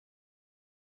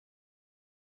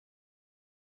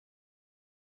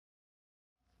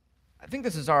think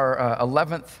this is our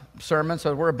 11th sermon,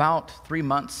 so we're about 3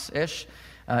 months-ish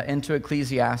into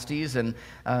Ecclesiastes, and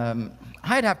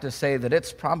I'd have to say that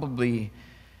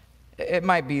it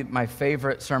might be my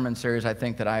favorite sermon series, I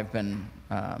think, that I've been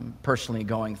personally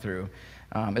going through.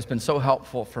 It's been so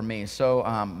helpful for me,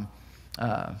 so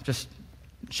just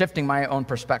shifting my own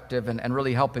perspective and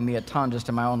really helping me a ton just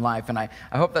in my own life, and I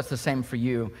hope that's the same for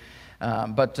you.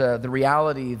 But the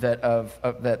reality that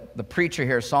that the preacher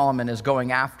here, Solomon, is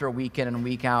going after week in and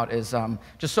week out is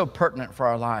just so pertinent for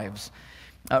our lives.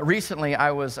 Recently, I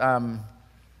was,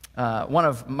 one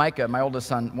of Micah, my oldest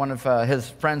son, one of his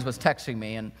friends was texting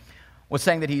me and was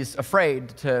saying that he's afraid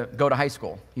to go to high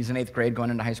school. He's in 8th grade,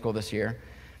 going into high school this year.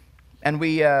 And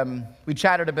we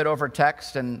chatted a bit over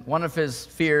text, and one of his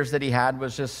fears that he had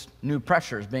was just new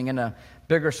pressures, being in a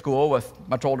bigger school with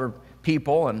much older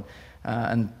people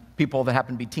and people that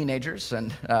happen to be teenagers.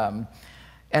 And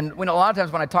when a lot of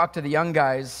times when I talk to the young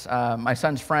guys, my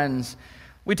son's friends,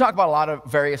 we talk about a lot of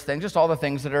various things, just all the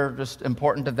things that are just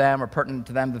important to them or pertinent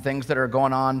to them, the things that are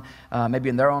going on maybe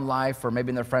in their own life or maybe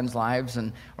in their friends' lives,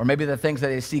 or maybe the things that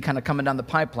they see kind of coming down the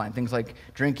pipeline, things like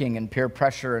drinking and peer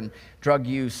pressure and drug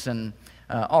use and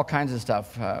all kinds of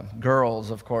stuff. Girls,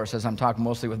 of course, as I'm talking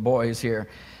mostly with boys here.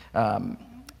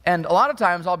 And a lot of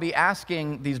times I'll be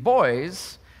asking these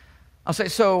boys, I'll say,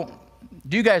 so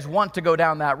do you guys want to go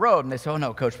down that road? And they say, oh,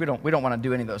 no, Coach, we don't want to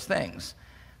do any of those things.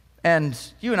 And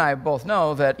you and I both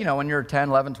know that, when you're 10,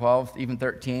 11, 12, even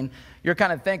 13, you're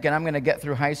kind of thinking, I'm going to get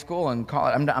through high school and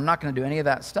college. I'm not going to do any of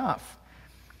that stuff.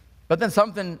 But then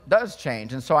something does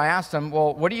change. And so I asked them,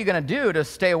 well, what are you going to do to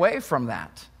stay away from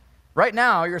that? Right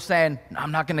now, you're saying, no,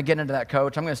 I'm not going to get into that,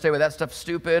 Coach. I'm going to stay with that stuff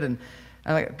stupid. And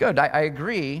I'm like, good, I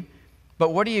agree. But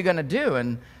what are you going to do?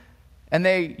 And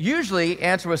they usually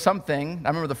answer with something. I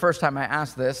remember the first time I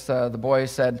asked this, the boy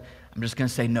said, I'm just going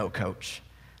to say no, Coach.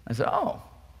 I said, oh,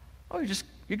 you're just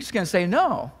going to say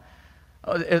no.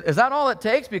 Oh, is that all it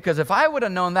takes? Because if I would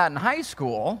have known that in high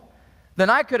school, then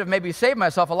I could have maybe saved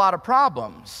myself a lot of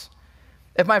problems.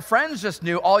 If my friends just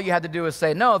knew all you had to do was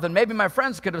say no, then maybe my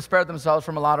friends could have spared themselves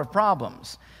from a lot of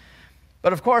problems.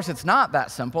 But of course, it's not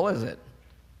that simple, is it?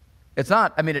 It's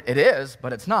not. I mean, it is,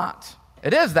 but it's not.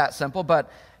 It is that simple,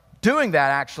 but doing that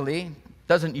actually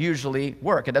doesn't usually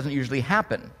work. It doesn't usually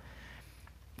happen.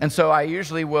 And so I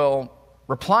usually will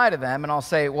reply to them and I'll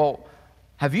say, well,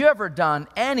 have you ever done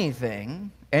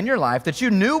anything in your life that you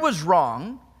knew was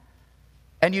wrong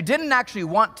and you didn't actually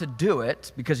want to do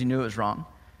it because you knew it was wrong,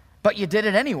 but you did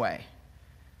it anyway?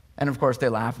 And of course they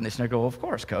laugh and they snicker, well, of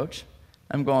course, Coach.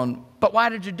 I'm going, but why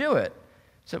did you do it? I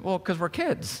said, well, because we're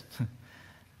kids. I'm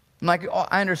like, oh,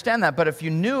 I understand that, but if you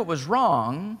knew it was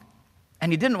wrong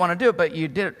and you didn't want to do it, but you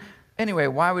did it anyway,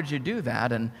 why would you do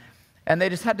that? And they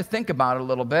just had to think about it a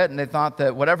little bit, and they thought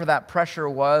that whatever that pressure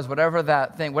was,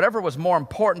 whatever was more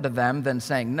important to them than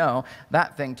saying no,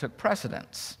 that thing took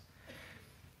precedence.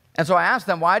 And so I asked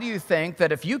them, why do you think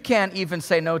that if you can't even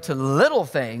say no to little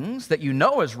things that you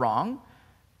know is wrong,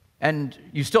 and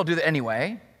you still do that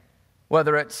anyway,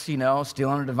 whether it's,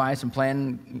 stealing a device and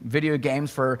playing video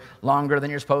games for longer than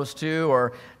you're supposed to,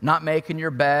 or not making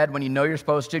your bed when you know you're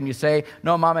supposed to, and you say,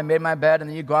 no, Mom, I made my bed, and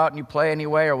then you go out and you play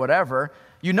anyway, or whatever.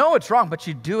 You know it's wrong, but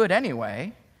you do it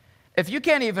anyway. If you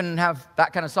can't even have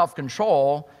that kind of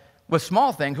self-control with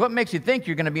small things, what makes you think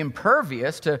you're going to be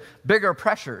impervious to bigger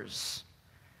pressures?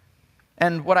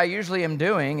 And what I usually am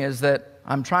doing is that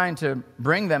I'm trying to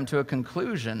bring them to a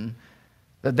conclusion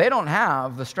that they don't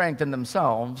have the strength in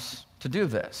themselves to do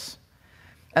this.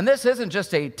 And this isn't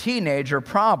just a teenager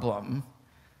problem.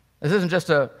 This isn't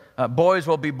just a boys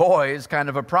will be boys kind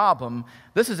of a problem.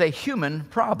 This is a human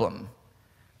problem.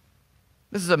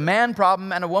 This is a man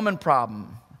problem and a woman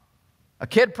problem, a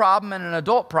kid problem and an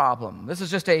adult problem. This is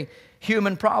just a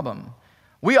human problem.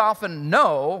 We often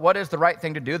know what is the right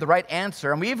thing to do, the right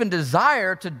answer, and we even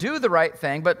desire to do the right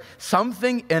thing, but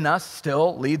something in us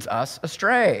still leads us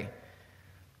astray.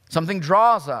 Something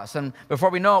draws us, and before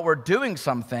we know it, we're doing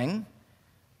something,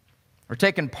 or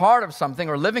taking part of something,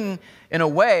 or living in a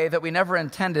way that we never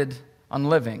intended on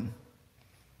living.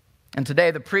 And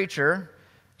today, the preacher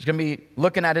is going to be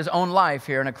looking at his own life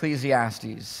here in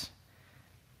Ecclesiastes.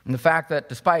 And the fact that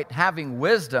despite having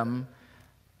wisdom,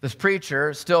 this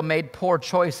preacher still made poor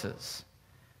choices.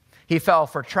 He fell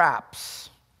for traps.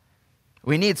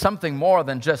 We need something more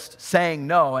than just saying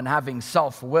no and having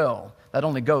self-will. That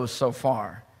only goes so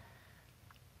far.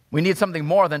 We need something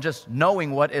more than just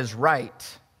knowing what is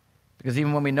right. Because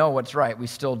even when we know what's right, we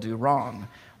still do wrong.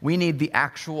 We need the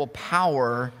actual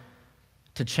power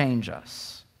to change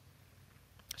us.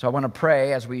 So I want to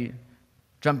pray as we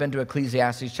jump into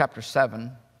Ecclesiastes chapter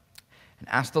 7 and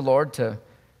ask the Lord to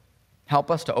Help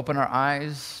us to open our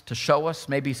eyes, to show us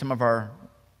maybe some of our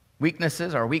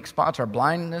weaknesses, our weak spots, our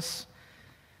blindness,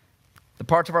 the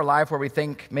parts of our life where we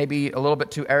think maybe a little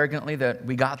bit too arrogantly that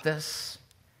we got this,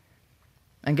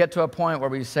 and get to a point where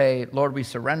we say, Lord, we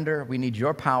surrender. We need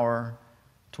your power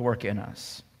to work in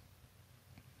us.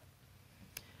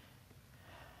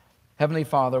 Heavenly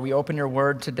Father, we open your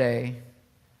word today,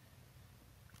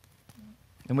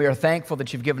 and we are thankful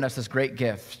that you've given us this great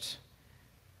gift,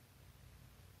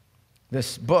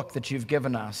 this book that you've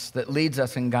given us that leads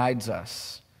us and guides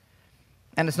us.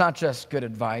 And it's not just good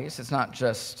advice, it's not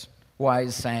just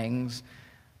wise sayings,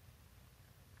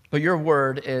 but your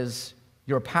word is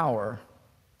your power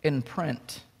in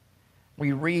print.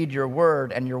 We read your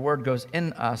word, and your word goes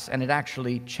in us, and it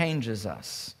actually changes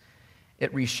us.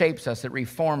 It reshapes us, it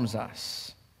reforms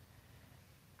us.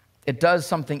 It does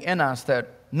something in us that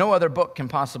no other book can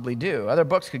possibly do. Other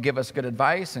books could give us good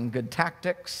advice and good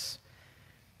tactics,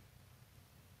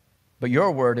 but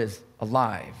your word is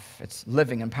alive. It's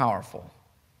living and powerful.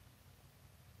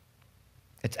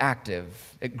 It's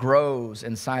active. It grows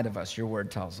inside of us, your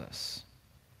word tells us.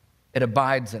 It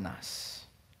abides in us.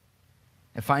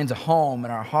 It finds a home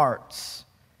in our hearts,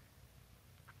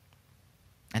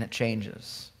 and it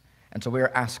changes. And so we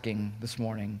are asking this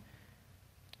morning,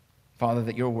 Father,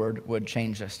 that your word would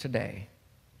change us today,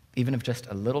 even if just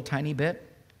a little tiny bit,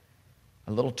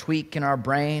 a little tweak in our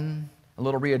brain, a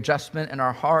little readjustment in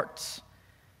our hearts,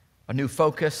 a new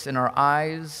focus in our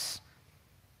eyes,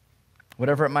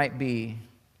 whatever it might be,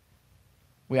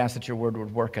 we ask that your word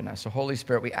would work in us. So Holy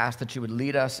Spirit, we ask that you would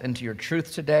lead us into your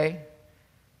truth today,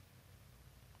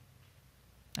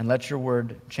 and let your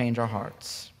word change our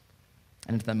hearts.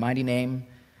 And in the mighty name,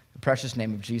 the precious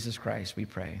name of Jesus Christ, we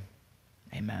pray.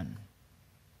 Amen.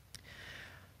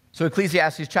 So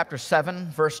Ecclesiastes chapter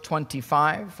 7, verse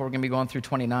 25. We're going to be going through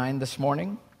 29 this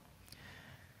morning.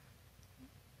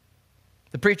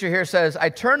 The preacher here says, I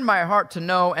turned my heart to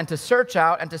know and to search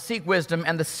out and to seek wisdom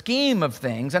and the scheme of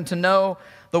things and to know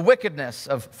the wickedness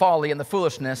of folly and the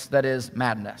foolishness that is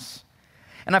madness.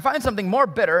 And I find something more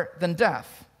bitter than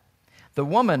death. The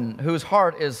woman whose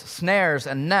heart is snares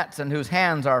and nets and whose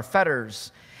hands are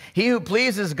fetters. He who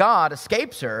pleases God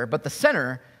escapes her, but the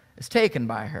sinner is taken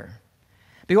by her.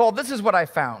 Behold, this is what I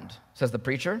found, says the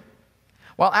preacher,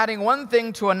 while adding one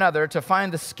thing to another to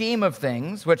find the scheme of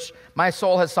things, which my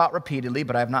soul has sought repeatedly,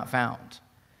 but I have not found.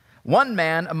 One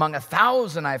man among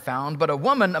 1,000 I found, but a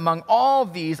woman among all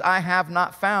these I have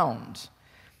not found.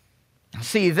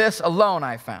 See, this alone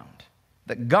I found,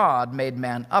 that God made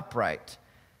man upright,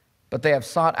 but they have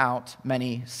sought out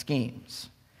many schemes.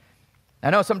 I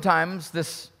know sometimes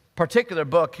this particular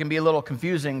book can be a little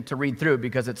confusing to read through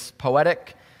because it's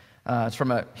poetic. It's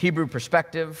from a Hebrew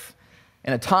perspective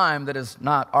in a time that is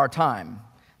not our time.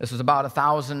 This was about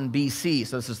 1000 BC,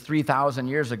 so this is 3,000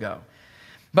 years ago.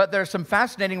 But there's some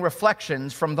fascinating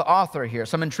reflections from the author here,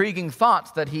 some intriguing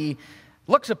thoughts that he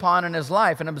looks upon in his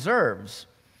life and observes.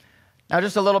 Now,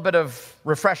 just a little bit of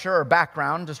refresher or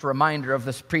background, just a reminder of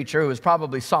this preacher who was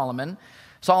probably Solomon.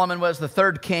 Solomon was the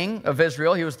third king of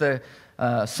Israel. He was the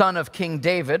son of King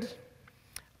David,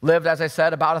 lived, as I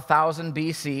said, about 1000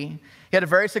 BC. He had a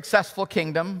very successful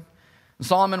kingdom.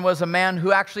 Solomon was a man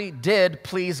who actually did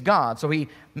please God. So he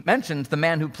mentions the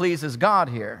man who pleases God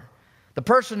here. The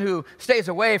person who stays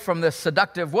away from this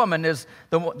seductive woman is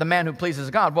the man who pleases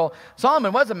God. Well,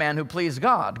 Solomon was a man who pleased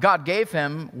God. God gave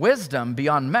him wisdom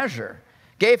beyond measure,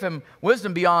 gave him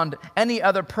wisdom beyond any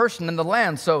other person in the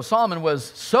land. So Solomon was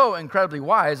so incredibly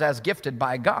wise as gifted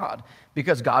by God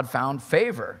because God found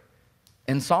favor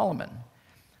in Solomon.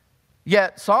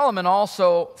 Yet Solomon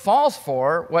also falls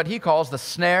for what he calls the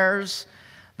snares,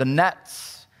 the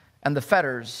nets, and the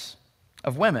fetters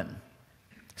of women.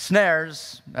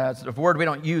 Snares, it's a word we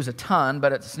don't use a ton,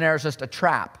 but snare is just a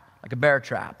trap, like a bear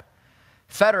trap.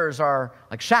 Fetters are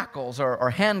like shackles or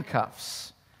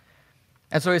handcuffs.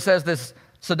 And so he says this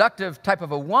seductive type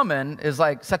of a woman is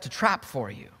like sets a trap for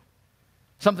you.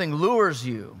 Something lures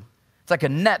you. It's like a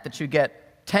net that you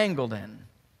get tangled in.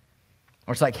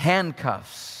 Or it's like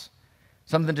handcuffs.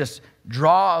 Something just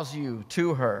draws you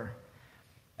to her.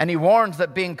 And he warns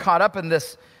that being caught up in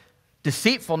this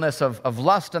deceitfulness of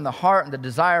lust in the heart and the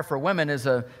desire for women is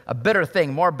a bitter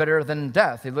thing, more bitter than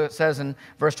death. He says in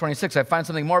verse 26, I find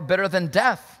something more bitter than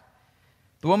death.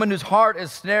 The woman whose heart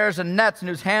is snares and nets and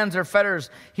whose hands are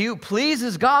fetters. He who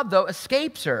pleases God, though,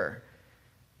 escapes her.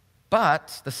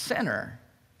 But the sinner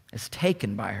is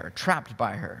taken by her, trapped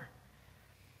by her.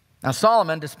 Now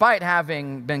Solomon, despite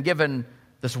having been given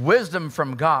this wisdom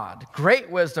from God, great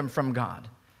wisdom from God,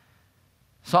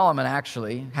 Solomon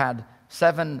actually had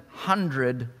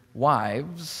 700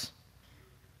 wives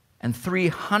and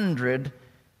 300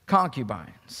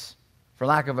 concubines. For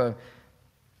lack of a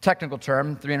technical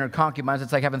term, 300 concubines,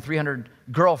 it's like having 300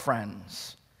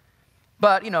 girlfriends.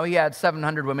 But, he had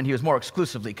 700 women he was more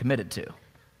exclusively committed to.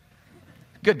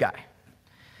 Good guy.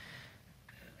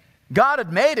 God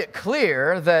had made it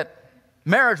clear that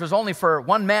marriage was only for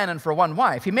one man and for one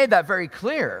wife. He made that very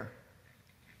clear.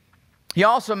 He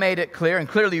also made it clear and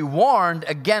clearly warned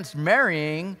against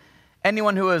marrying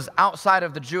anyone who is outside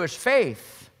of the Jewish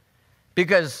faith.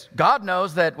 Because God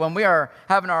knows that when we are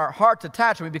having our hearts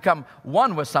attached and we become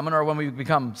one with someone, or when we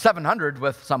become 700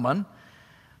 with someone,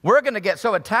 we're going to get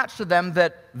so attached to them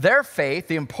that their faith,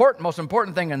 the most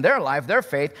important thing in their life, their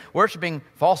faith, worshiping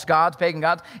false gods, pagan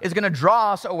gods, is going to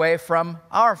draw us away from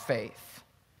our faith.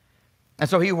 And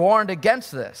so he warned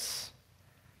against this.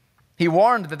 He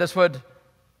warned that this would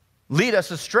lead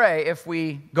us astray if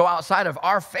we go outside of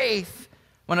our faith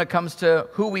when it comes to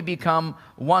who we become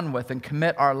one with and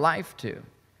commit our life to.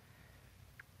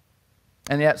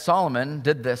 And yet Solomon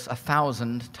did this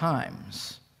 1,000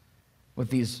 times with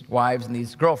these wives and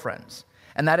these girlfriends.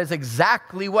 And that is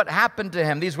exactly what happened to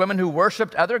him. These women who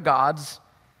worshiped other gods,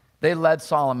 they led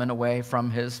Solomon away from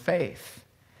his faith.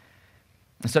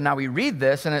 And so now we read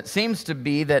this, and it seems to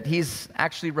be that he's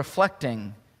actually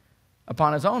reflecting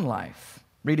upon his own life.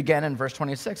 Read again in verse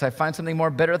 26. I find something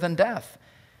more bitter than death.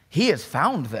 He has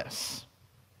found this.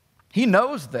 He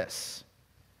knows this.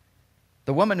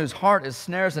 The woman whose heart is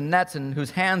snares and nets and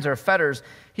whose hands are fetters,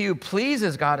 he who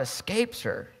pleases God escapes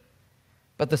her,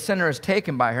 but the sinner is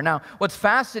taken by her. Now, what's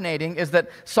fascinating is that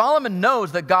Solomon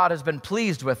knows that God has been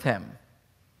pleased with him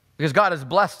because God has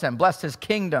blessed him, blessed his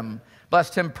kingdom,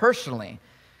 blessed him personally.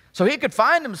 So he could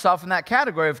find himself in that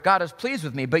category of God is pleased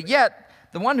with me, but yet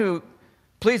the one who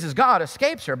pleases God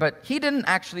escapes her, but he didn't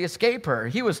actually escape her.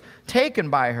 He was taken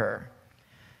by her.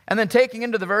 And then taking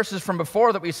into the verses from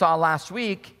before that we saw last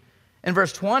week, in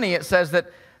verse 20, it says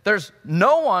that there's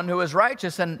no one who is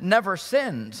righteous and never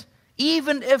sins,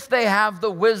 even if they have the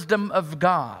wisdom of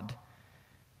God.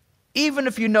 Even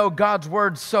if you know God's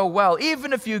word so well,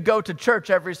 even if you go to church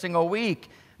every single week,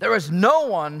 there is no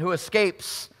one who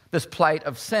escapes this plight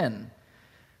of sin.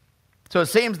 So it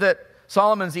seems that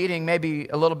Solomon's eating maybe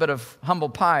a little bit of humble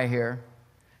pie here.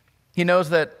 He knows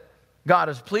that God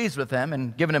is pleased with him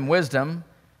and given him wisdom,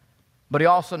 but he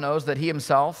also knows that he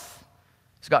himself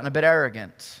has gotten a bit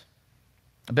arrogant,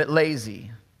 a bit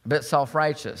lazy, a bit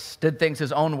self-righteous, did things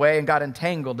his own way and got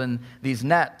entangled in these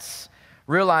nets.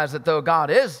 Realized that though God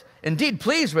is indeed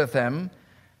pleased with him,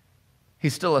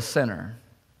 he's still a sinner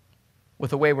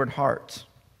with a wayward heart.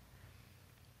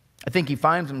 I think he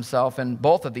finds himself in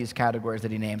both of these categories that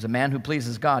he names, a man who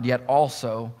pleases God, yet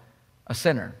also a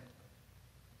sinner.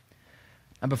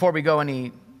 And before we go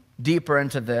any deeper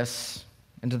into this,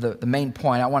 into the main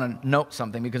point, I want to note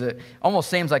something because it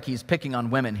almost seems like he's picking on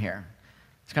women here.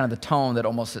 It's kind of the tone that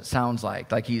almost it sounds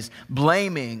like he's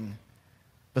blaming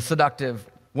the seductive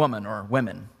woman or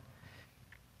women.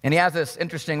 And he has this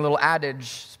interesting little adage,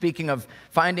 speaking of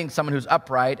finding someone who's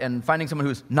upright and finding someone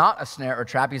who's not a snare or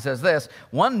trap. He says this,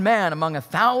 1 man among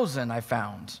 1,000 I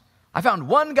found. I found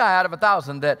one guy out of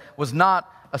 1,000 that was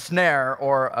not a snare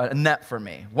or a net for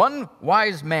me. One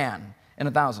wise man in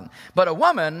 1,000. But a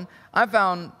woman I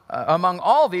found among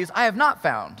all these I have not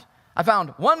found. I found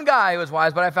one guy who was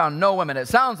wise, but I found no women. It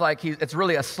sounds like it's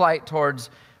really a slight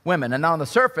towards women. And on the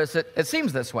surface, it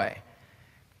seems this way.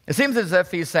 It seems as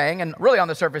if he's saying, and really on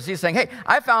the surface, he's saying, hey,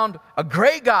 I found a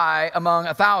great guy among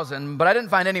 1,000, but I didn't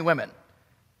find any women.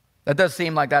 That does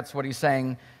seem like that's what he's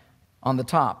saying on the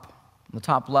top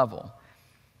level.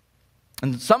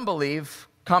 And some believe,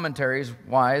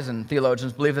 commentaries-wise and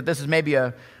theologians believe that this is maybe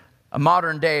a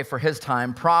modern day for his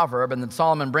time proverb, and that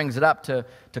Solomon brings it up to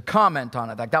comment on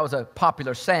it. Like that was a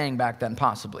popular saying back then,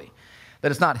 possibly.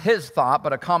 That it's not his thought,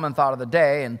 but a common thought of the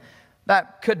day, and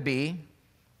that could be.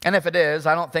 And if it is,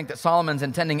 I don't think that Solomon's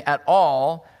intending at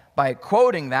all by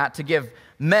quoting that to give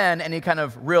men any kind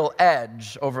of real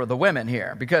edge over the women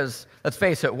here. Because, let's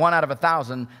face it, 1 out of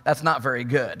 1,000, that's not very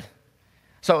good.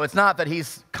 So it's not that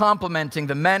he's complimenting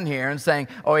the men here and saying,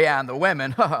 oh yeah, and the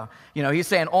women, he's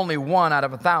saying only 1 out of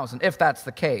 1,000, if that's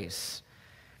the case.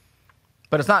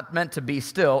 But it's not meant to be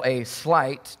still a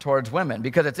slight towards women.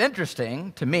 Because it's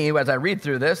interesting to me, as I read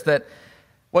through this, that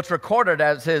what's recorded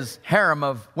as his harem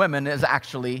of women is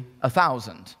actually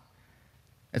 1,000.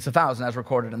 It's 1,000 as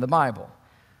recorded in the Bible.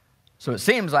 So it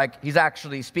seems like he's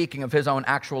actually speaking of his own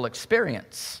actual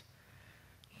experience.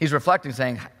 He's reflecting,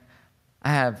 saying, I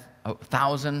have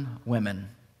 1,000 women,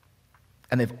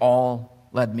 and they've all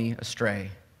led me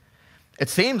astray. It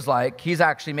seems like he's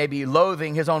actually maybe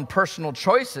loathing his own personal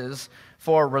choices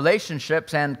for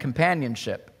relationships and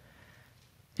companionship.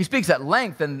 He speaks at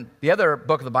length in the other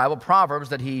book of the Bible, Proverbs,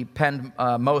 that he penned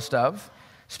most of,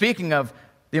 speaking of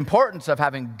the importance of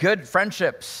having good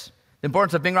friendships, the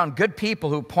importance of being around good people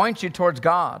who point you towards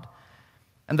God,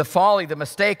 and the folly, the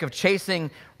mistake of chasing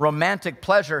romantic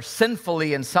pleasure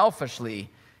sinfully and selfishly.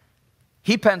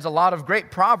 He pens a lot of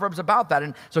great proverbs about that.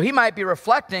 And so he might be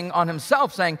reflecting on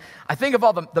himself, saying, I think of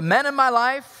all the men in my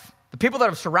life, the people that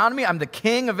have surrounded me. I'm the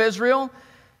king of Israel,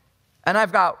 and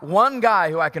I've got one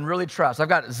guy who I can really trust. I've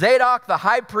got Zadok, the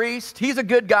high priest. He's a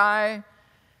good guy.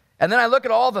 And then I look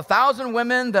at all the 1,000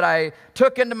 women that I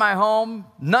took into my home,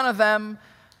 none of them.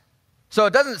 So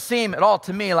it doesn't seem at all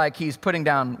to me like he's putting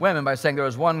down women by saying there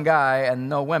was one guy and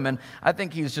no women. I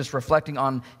think he's just reflecting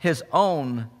on his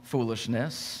own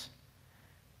foolishness,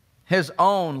 his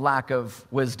own lack of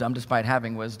wisdom, despite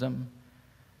having wisdom,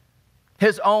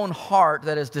 his own heart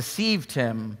that has deceived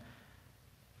him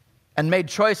and made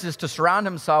choices to surround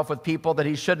himself with people that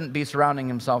he shouldn't be surrounding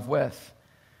himself with.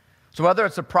 So whether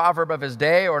it's a proverb of his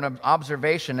day or an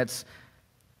observation, it's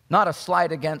not a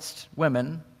slight against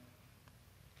women.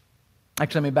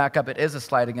 Actually, let me back up. It is a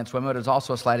slight against women, but it's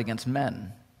also a slight against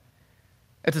men.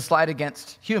 It's a slight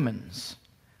against humans.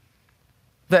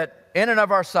 That in and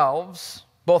of ourselves,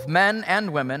 both men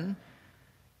and women,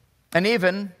 and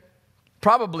even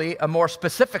probably a more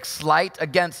specific slight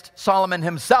against Solomon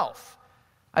himself.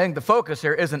 I think the focus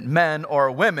here isn't men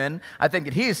or women. I think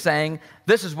that he's saying,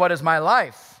 this is what is my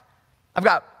life. I've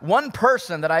got one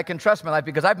person that I can trust in my life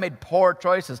because I've made poor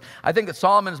choices. I think that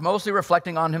Solomon is mostly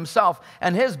reflecting on himself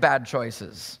and his bad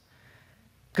choices.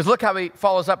 Because look how he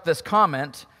follows up this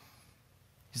comment.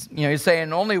 He's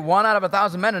saying only 1 out of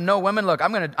 1,000 men and no women. Look,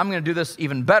 I'm gonna do this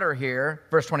even better here.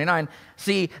 Verse 29.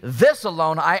 See, this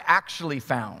alone I actually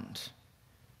found.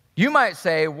 You might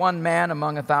say 1 man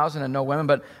among 1,000 and no women,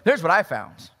 but here's what I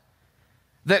found.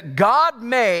 That God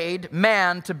made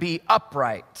man to be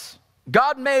upright.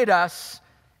 God made us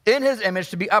in his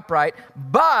image to be upright,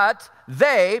 but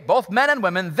they, both men and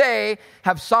women, they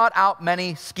have sought out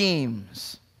many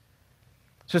schemes.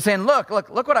 So he's saying, look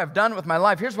what I've done with my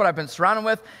life. Here's what I've been surrounded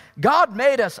with. God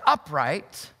made us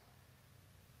upright,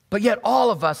 but yet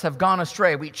all of us have gone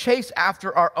astray. We chase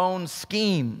after our own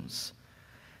schemes.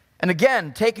 And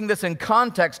again, taking this in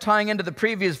context, tying into the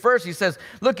previous verse, he says,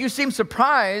 look, you seem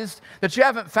surprised that you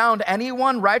haven't found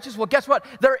anyone righteous. Well, guess what?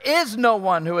 There is no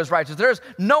one who is righteous. There is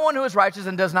no one who is righteous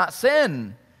and does not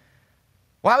sin.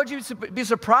 Why would you be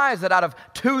surprised that out of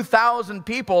 2,000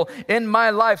 people in my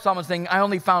life, someone's saying, I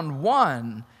only found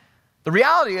one? The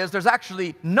reality is there's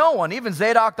actually no one. Even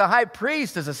Zadok the high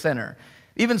priest is a sinner.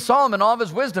 Even Solomon, all of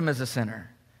his wisdom, is a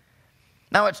sinner.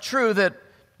 Now, it's true that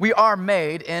we are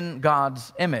made in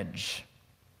God's image,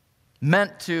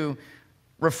 meant to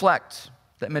reflect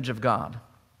the image of God.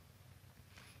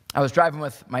 I was driving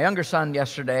with my younger son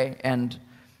yesterday, and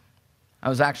I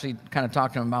was actually kind of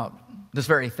talking to him about this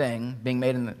very thing, being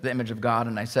made in the image of God,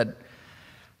 and I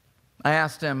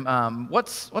asked him,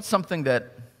 what's something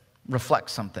that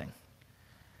reflects something?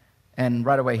 And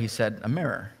right away he said, a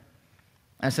mirror.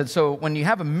 I said, so when you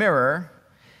have a mirror,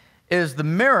 is the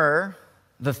mirror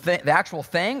the actual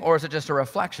thing, or is it just a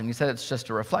reflection? He said it's just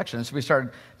a reflection. So we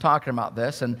started talking about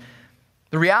this, and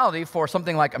the reality for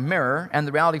something like a mirror, and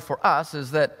the reality for us, is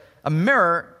that a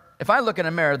mirror, if I look in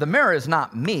a mirror, the mirror is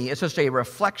not me, it's just a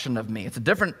reflection of me. It's a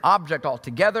different object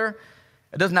altogether.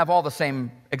 It doesn't have all the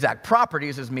same exact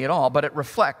properties as me at all, but it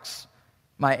reflects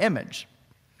my image.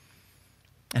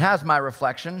 It has my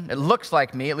reflection. It looks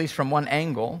like me, at least from one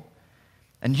angle.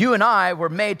 And you and I were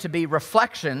made to be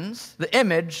reflections, the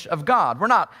image of God. We're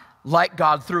not like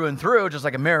God through and through, just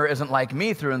like a mirror isn't like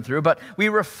me through and through, but we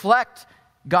reflect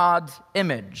God's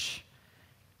image.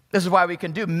 This is why we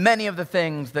can do many of the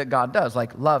things that God does,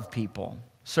 like love people,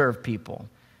 serve people,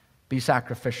 be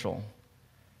sacrificial,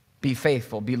 be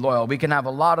faithful, be loyal. We can have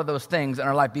a lot of those things in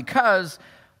our life because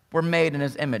we're made in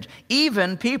his image.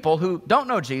 Even people who don't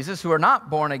know Jesus, who are not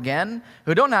born again,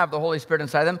 who don't have the Holy Spirit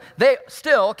inside them, they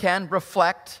still can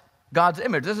reflect God's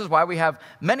image. This is why we have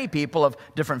many people of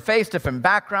different faiths, different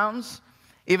backgrounds,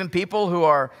 even people who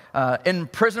are in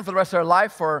prison for the rest of their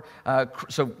life for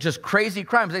just crazy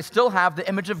crimes. They still have the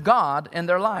image of God in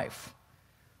their life.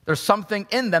 There's something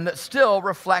in them that still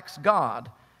reflects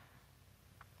God.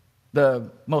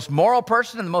 The most moral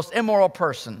person and the most immoral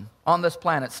person on this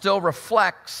planet still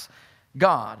reflects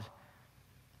God.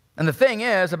 And the thing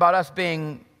is, about us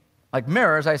being like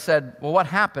mirrors, I said, well, what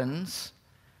happens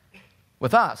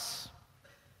with us?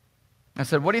 I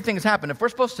said, what do you think has happened? If we're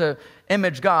supposed to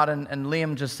image God, and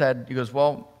Liam just said, he goes,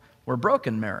 well, we're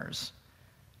broken mirrors.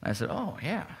 And I said, oh,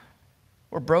 yeah,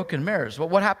 we're broken mirrors. Well,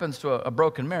 what happens to a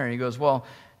broken mirror? He goes, well,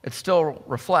 it still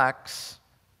reflects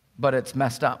but it's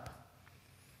messed up.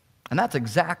 And that's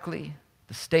exactly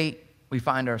the state we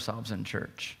find ourselves in,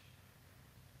 church.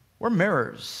 We're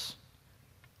mirrors.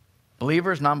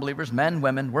 Believers, non-believers, men,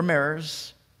 women, we're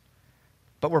mirrors,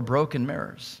 but we're broken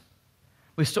mirrors.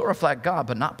 We still reflect God,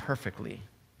 but not perfectly.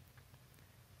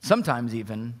 Sometimes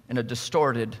even in a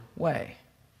distorted way.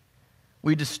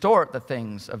 We distort the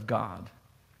things of God.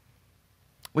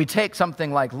 We take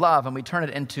something like love and we turn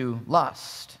it into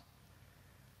lust.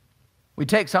 We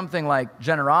take something like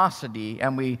generosity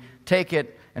and we take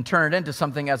it and turn it into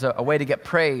something as a way to get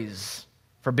praise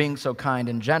for being so kind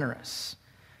and generous.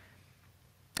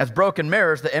 As broken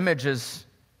mirrors, the image is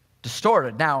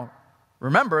distorted. Now,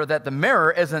 remember that the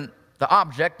mirror isn't the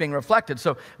object being reflected,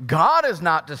 so God is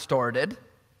not distorted.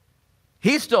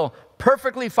 He's still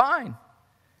perfectly fine.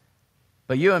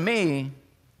 But you and me,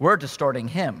 we're distorting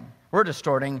him. We're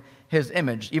distorting his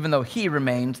image, even though he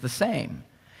remains the same.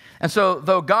 And so,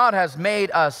 though God has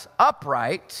made us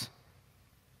upright,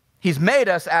 he's made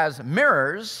us as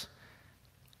mirrors,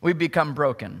 we become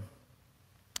broken.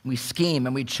 We scheme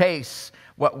and we chase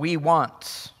what we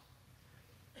want.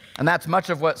 And that's much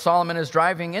of what Solomon is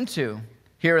driving into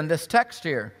here in this text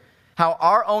here. How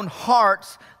our own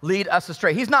hearts lead us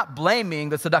astray. He's not blaming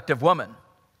the seductive woman.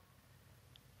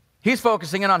 He's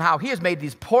focusing in on how he has made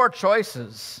these poor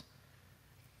choices.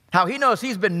 How he knows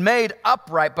he's been made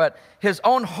upright, but his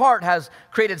own heart has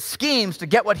created schemes to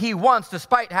get what he wants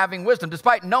despite having wisdom,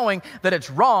 despite knowing that it's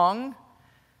wrong,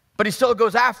 but he still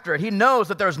goes after it. He knows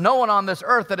that there's no one on this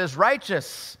earth that is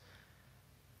righteous.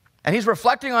 And he's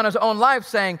reflecting on his own life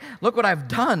saying, look what I've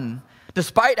done,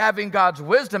 despite having God's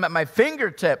wisdom at my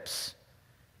fingertips.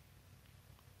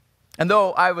 And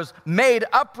though I was made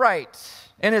upright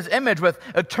in his image with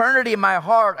eternity in my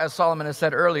heart, as Solomon has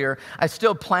said earlier, I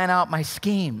still plan out my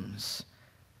schemes.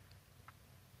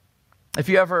 If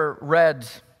you ever read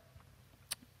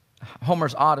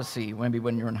Homer's Odyssey, maybe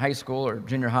when you were in high school or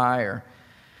junior high, or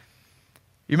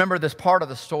you remember this part of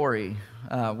the story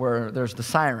where there's the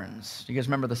sirens. Do you guys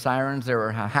remember the sirens? They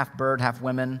were half bird, half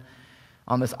women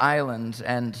on this island,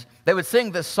 and they would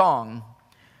sing this song.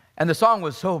 And the song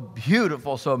was so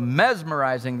beautiful, so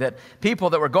mesmerizing that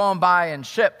people that were going by in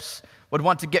ships would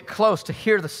want to get close to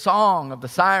hear the song of the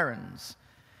sirens.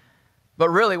 But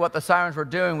really what the sirens were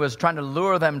doing was trying to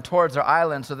lure them towards their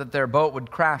island so that their boat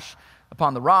would crash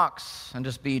upon the rocks and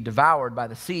just be devoured by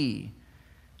the sea,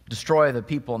 destroy the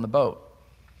people in the boat.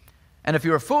 And if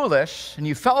you were foolish and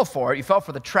you fell for it, you fell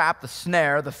for the trap, the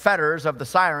snare, the fetters of the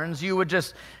sirens, you would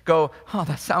just go, oh,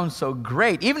 that sounds so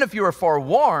great. Even if you were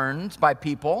forewarned by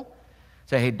people,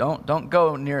 say, hey, don't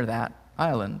go near that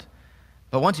island.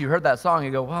 But once you heard that song,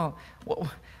 you go,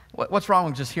 well, what's wrong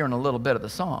with just hearing a little bit of the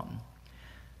song?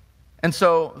 And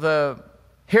so the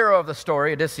hero of the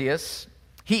story, Odysseus,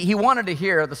 he wanted to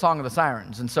hear the song of the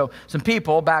sirens. And so some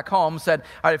people back home said,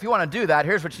 all right, if you want to do that,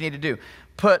 here's what you need to do.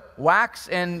 Put wax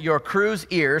in your crew's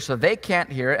ears so they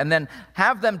can't hear it, and then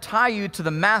have them tie you to the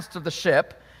mast of the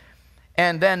ship,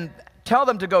 and then tell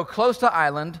them to go close to the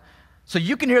island so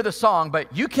you can hear the song,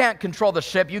 but you can't control the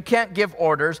ship, you can't give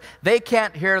orders, they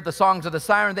can't hear the songs of the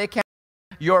siren, they can't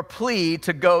hear your plea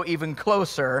to go even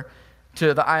closer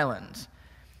to the island.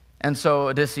 And so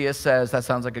Odysseus says, that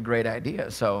sounds like a great idea.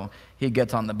 So he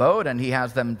gets on the boat and he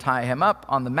has them tie him up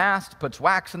on the mast, puts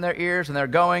wax in their ears, and they're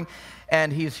going.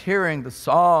 And he's hearing the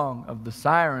song of the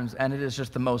sirens, and it is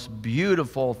just the most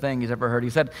beautiful thing he's ever heard.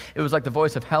 He said it was like the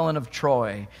voice of Helen of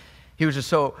Troy. He was just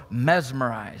so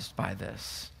mesmerized by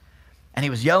this. And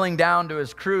he was yelling down to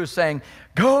his crew saying,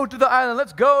 go to the island,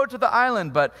 let's go to the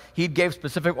island. But he gave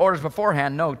specific orders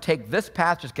beforehand. No, take this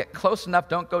path, just get close enough,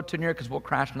 don't go too near because we'll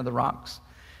crash into the rocks.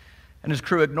 And his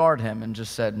crew ignored him and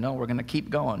just said, no, we're going to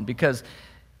keep going. Because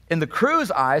in the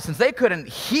crew's eyes, since they couldn't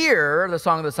hear the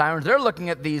song of the sirens, they're looking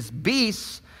at these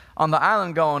beasts on the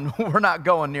island going, we're not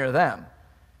going near them.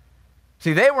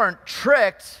 See, they weren't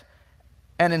tricked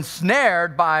and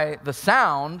ensnared by the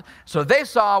sound, so they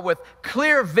saw with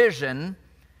clear vision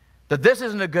that this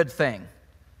isn't a good thing.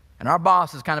 And our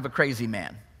boss is kind of a crazy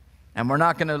man. And we're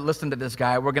not going to listen to this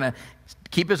guy. We're going to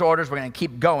keep his orders. We're going to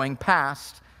keep going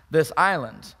past this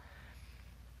island.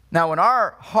 Now, when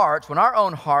our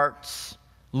own hearts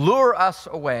lure us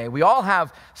away, we all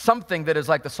have something that is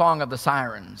like the song of the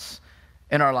sirens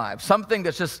in our lives. Something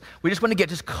that's just, we just want to get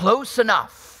just close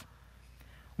enough.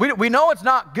 We know it's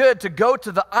not good to go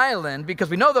to the island because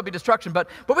we know there'll be destruction, but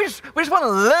we just want a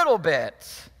little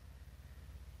bit.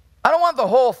 I don't want the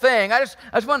whole thing. I just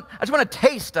want a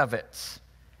taste of it.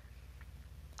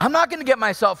 I'm not going to get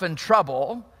myself in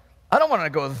trouble. I don't want to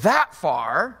go that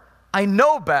far. I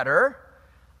know better.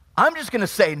 I'm just going to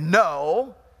say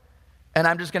no, and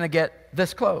I'm just going to get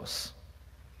this close.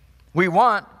 We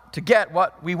want to get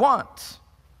what we want.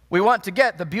 We want to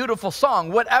get the beautiful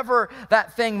song, whatever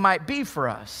that thing might be for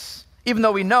us. Even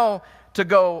though we know to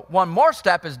go one more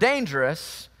step is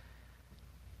dangerous,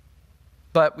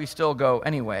 but we still go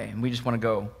anyway, and we just want to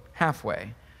go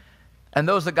halfway. And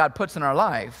those that God puts in our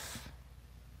life,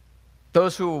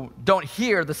 those who don't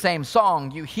hear the same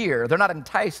song you hear, they're not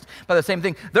enticed by the same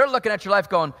thing, they're looking at your life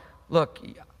going, look,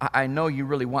 I know you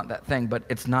really want that thing, but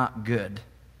it's not good.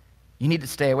 You need to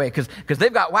stay away, because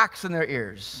they've got wax in their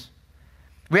ears.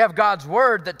 We have God's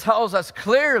word that tells us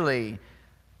clearly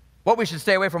what we should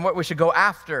stay away from, what we should go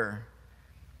after.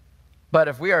 But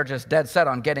if we are just dead set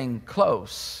on getting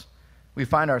close, we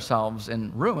find ourselves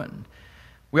in ruin.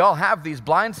 We all have these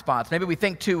blind spots. Maybe we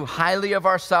think too highly of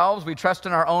ourselves. We trust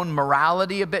in our own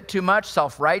morality a bit too much,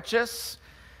 self-righteous.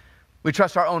 We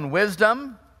trust our own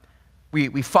wisdom.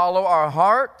 We follow our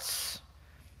hearts.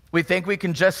 We think we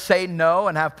can just say no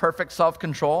and have perfect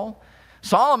self-control.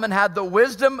 Solomon had the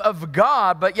wisdom of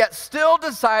God, but yet still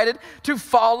decided to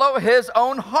follow his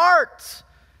own heart.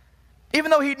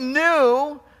 Even though he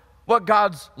knew what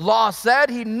God's law said,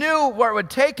 he knew where it would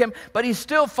take him, but he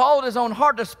still followed his own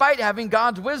heart despite having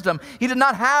God's wisdom. He did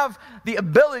not have the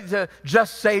ability to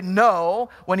just say no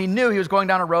when he knew he was going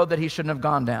down a road that he shouldn't have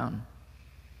gone down.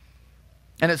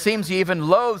 And it seems he even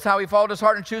loathes how he followed his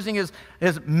heart in choosing his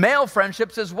male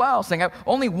friendships as well, saying,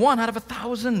 only 1 out of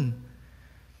 1,000.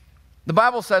 The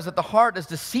Bible says that the heart is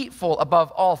deceitful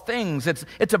above all things.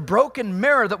 It's a broken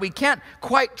mirror that we can't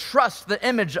quite trust the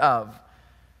image of.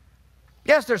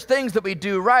 Yes, there's things that we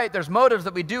do right, there's motives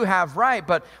that we do have right,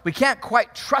 but we can't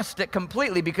quite trust it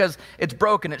completely because it's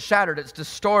broken, it's shattered, it's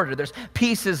distorted, there's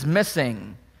pieces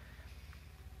missing.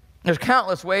 There's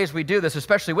countless ways we do this,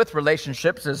 especially with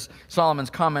relationships, as Solomon's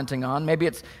commenting on. Maybe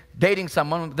it's dating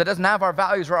someone that doesn't have our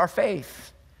values or our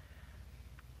faith.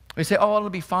 We say, oh, it'll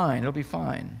be fine, it'll be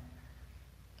fine.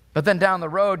 But then down the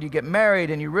road, you get married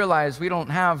and you realize we don't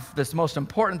have this most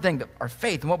important thing, our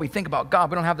faith and what we think about God.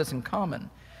 We don't have this in common.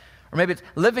 Or maybe it's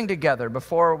living together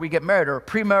before we get married, or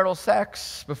premarital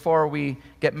sex before we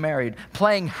get married,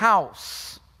 playing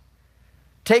house,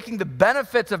 taking the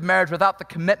benefits of marriage without the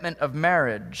commitment of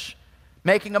marriage,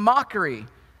 making a mockery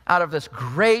out of this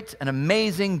great and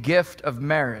amazing gift of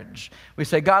marriage. We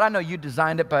say, God, I know you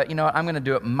designed it, but you know what? I'm going to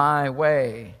do it my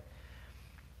way.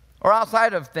 Or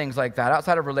outside of things like that,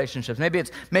 outside of relationships. Maybe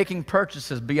it's making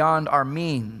purchases beyond our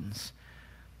means.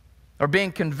 Or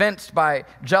being convinced by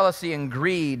jealousy and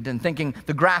greed and thinking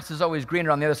the grass is always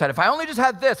greener on the other side. If I only just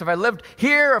had this, if I lived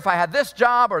here, if I had this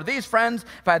job or these friends,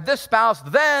 if I had this spouse,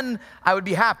 then I would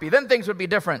be happy. Then things would be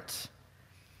different.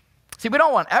 See, we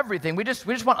don't want everything. We just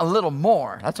want a little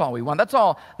more. That's all we want. That's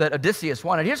all that Odysseus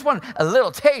wanted. He just wanted a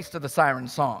little taste of the siren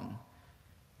song.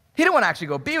 He didn't want to actually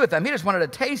go be with them. He just wanted a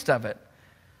taste of it.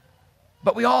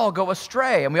 But we all go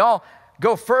astray, and we all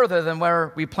go further than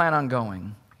where we plan on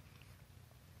going.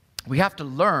 We have to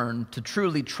learn to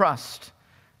truly trust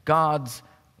God's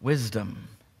wisdom.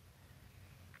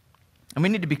 And we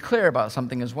need to be clear about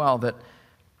something as well, that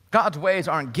God's ways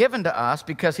aren't given to us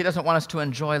because he doesn't want us to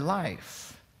enjoy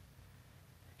life.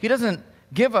 He doesn't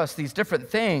give us these different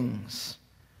things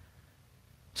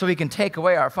so he can take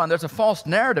away our fun. There's a false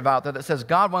narrative out there that says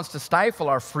God wants to stifle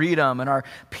our freedom and our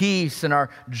peace and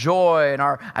our joy and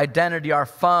our identity, our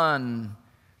fun.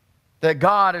 That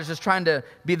God is just trying to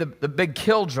be the big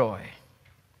killjoy.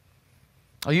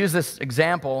 I'll use this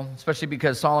example, especially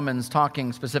because Solomon's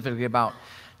talking specifically about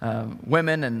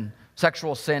women and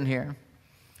sexual sin here.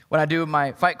 When I do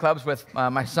my fight clubs with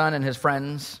my son and his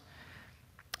friends,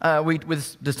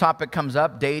 this topic comes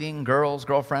up, dating, girls,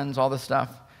 girlfriends, all this stuff.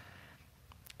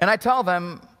 And I tell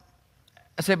them,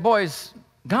 I say, boys,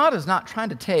 God is not trying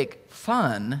to take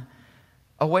fun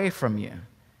away from you.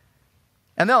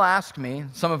 And they'll ask me,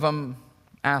 some of them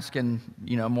ask in,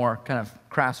 more kind of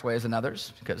crass ways than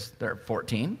others because they're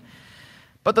 14.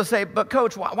 But they'll say, but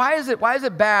coach, why is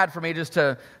it bad for me just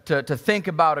to think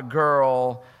about a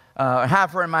girl,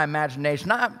 have her in my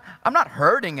imagination? I'm not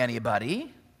hurting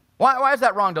anybody. Why is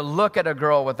that wrong to look at a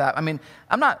girl with that? I mean,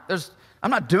 I'm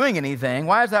not doing anything.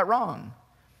 Why is that wrong?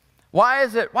 Why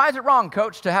is it wrong,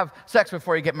 coach, to have sex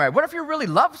before you get married? What if you really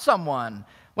love someone?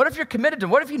 What if you're committed to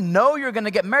them? What if you know you're going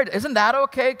to get married? Isn't that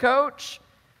okay, coach?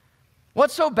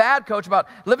 What's so bad, coach, about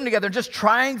living together and just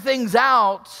trying things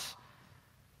out?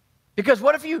 Because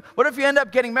what if you end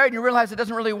up getting married and you realize it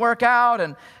doesn't really work out?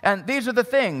 And these are the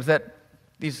things that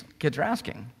these kids are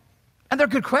asking. And they're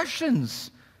good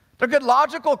questions. They're good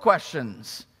logical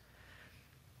questions.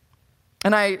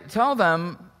 And I tell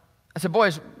them, I said,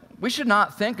 boys, We should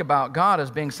not think about God as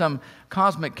being some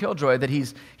cosmic killjoy, that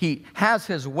he has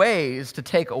his ways to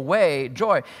take away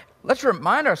joy. Let's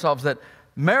remind ourselves that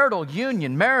marital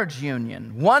union, marriage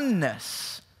union,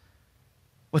 oneness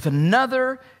with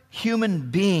another human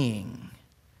being,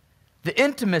 the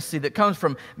intimacy that comes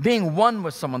from being one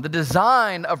with someone, the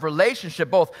design of relationship,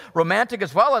 both romantic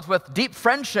as well as with deep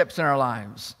friendships in our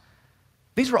lives,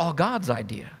 these were all God's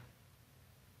idea.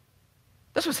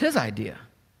 This was his idea.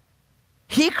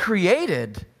 He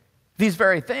created these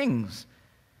very things.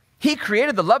 He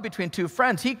created the love between two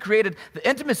friends. He created the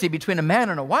intimacy between a man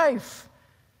and a wife.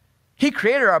 He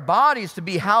created our bodies to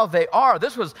be how they are.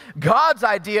 This was God's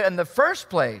idea in the first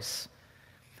place.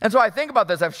 And so I think about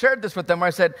this. I've shared this with them where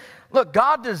I said, look,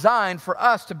 God designed for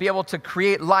us to be able to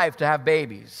create life, to have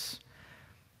babies.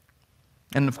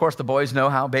 And of course, the boys know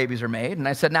how babies are made. And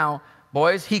I said, now,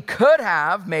 boys, he could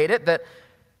have made it that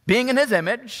being in his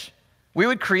image, we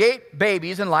would create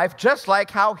babies in life just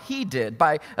like how he did,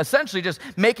 by essentially just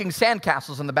making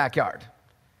sandcastles in the backyard.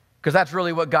 Because that's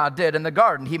really what God did in the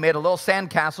garden. He made a little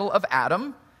sandcastle of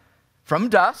Adam from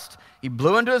dust. He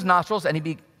blew into his nostrils and he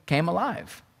became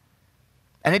alive.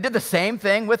 And he did the same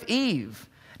thing with Eve.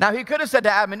 Now, he could have said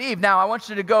to Adam and Eve, now I want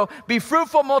you to go be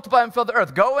fruitful, multiply, and fill the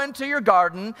earth. Go into your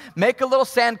garden, make a little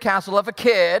sandcastle of a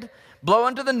kid, blow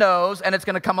into the nose, and it's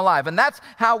going to come alive. And that's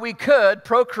how we could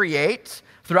procreate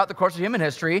throughout the course of human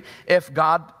history if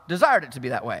God desired it to be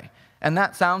that way. And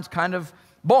that sounds kind of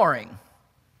boring.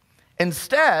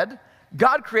 Instead,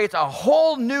 God creates a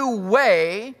whole new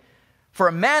way for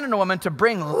a man and a woman to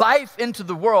bring life into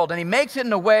the world. And he makes it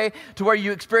in a way to where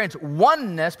you experience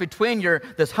oneness between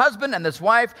this husband and this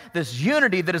wife, this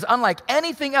unity that is unlike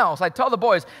anything else. I tell the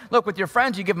boys, look, with your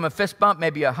friends, you give them a fist bump,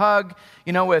 maybe a hug.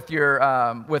 You know, with your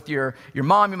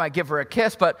mom, you might give her a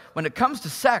kiss. But when it comes to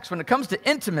sex, when it comes to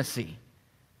intimacy,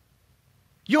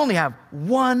 you only have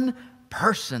one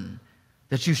person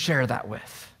that you share that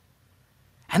with.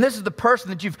 And this is the person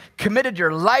that you've committed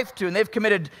your life to, and they've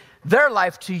committed their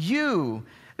life to you.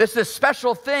 It's this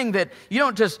special thing that you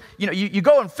don't just, you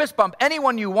go and fist bump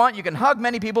anyone you want, you can hug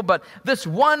many people, but this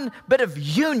one bit of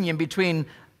union between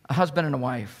a husband and a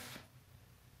wife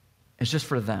is just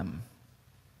for them.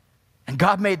 And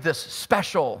God made this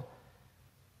special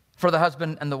for the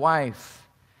husband and the wife.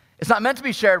 It's not meant to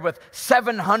be shared with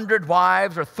 700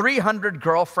 wives or 300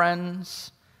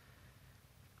 girlfriends,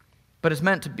 but it's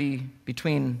meant to be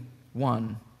between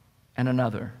one and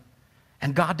another.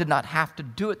 And God did not have to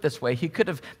do it this way. He could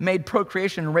have made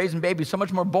procreation and raising babies so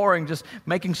much more boring, just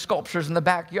making sculptures in the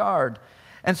backyard.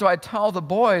 And so I tell the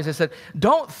boys, I said,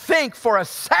 don't think for a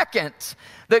second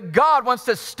that God wants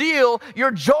to steal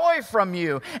your joy from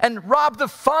you and rob the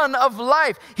fun of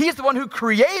life. He's the one who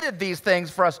created these things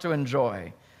for us to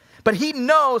enjoy. But he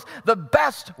knows the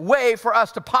best way for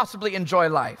us to possibly enjoy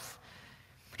life.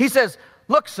 He says,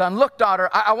 look, son, look, daughter,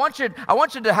 I want you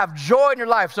to have joy in your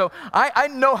life. So I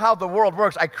know how the world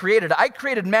works. I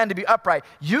created man to be upright.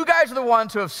 You guys are the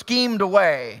ones who have schemed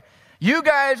away. You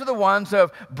guys are the ones who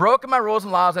have broken my rules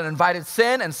and laws and invited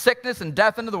sin and sickness and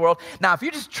death into the world. Now, if you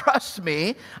just trust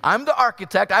me, I'm the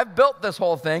architect. I've built this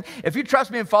whole thing. If you trust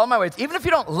me and follow my ways, even if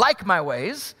you don't like my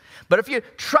ways, but if you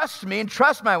trust me and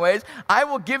trust my ways, I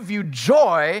will give you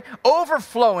joy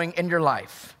overflowing in your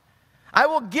life. I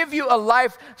will give you a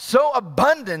life so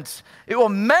abundant, it will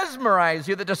mesmerize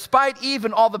you that despite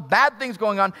even all the bad things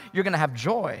going on, you're going to have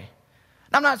joy.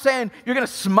 I'm not saying you're going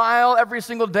to smile every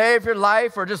single day of your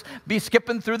life or just be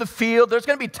skipping through the field. There's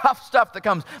going to be tough stuff that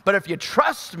comes. But if you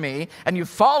trust me and you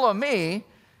follow me,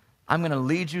 I'm going to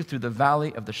lead you through the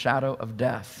valley of the shadow of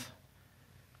death.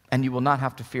 And you will not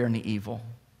have to fear any evil.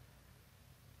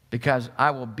 Because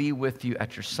I will be with you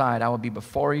at your side. I will be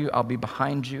before you. I'll be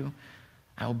behind you.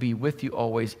 I will be with you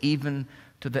always, even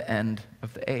to the end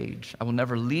of the age. I will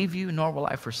never leave you, nor will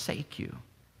I forsake you.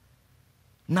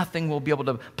 Nothing will be able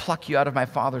to pluck you out of my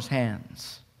Father's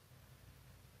hands.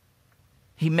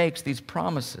 He makes these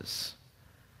promises.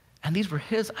 And these were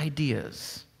his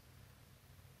ideas,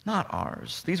 not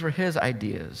ours. These were his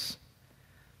ideas.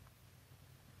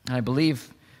 And I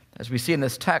believe, as we see in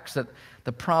this text, that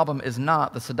the problem is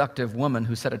not the seductive woman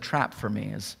who set a trap for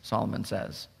me, as Solomon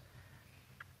says.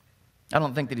 I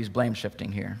don't think that he's blame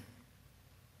shifting here.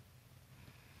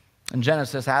 In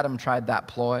Genesis, Adam tried that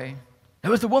ploy. It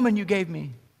was the woman you gave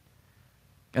me.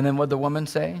 And then what did the woman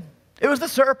say? It was the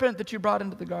serpent that you brought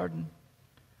into the garden.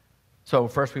 So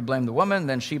first we blame the woman,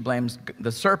 then she blames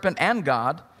the serpent and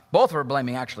God. Both were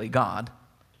blaming actually God.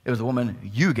 It was the woman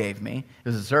you gave me. It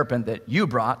was the serpent that you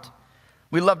brought.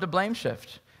 We love to blame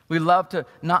shift. We love to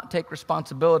not take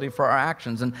responsibility for our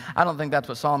actions. And I don't think that's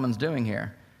what Solomon's doing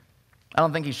here. I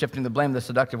don't think he's shifting the blame to the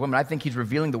seductive woman. I think he's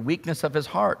revealing the weakness of his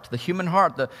heart, the human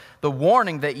heart, the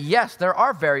warning that, yes, there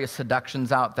are various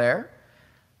seductions out there.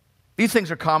 These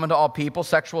things are common to all people: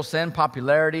 sexual sin,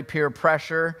 popularity, peer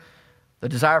pressure, the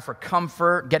desire for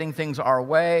comfort, getting things our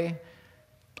way.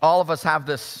 All of us have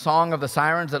this song of the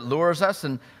sirens that lures us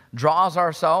and draws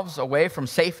ourselves away from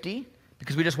safety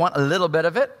because we just want a little bit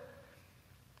of it.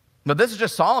 But this is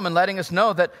just Solomon letting us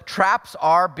know that traps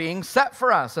are being set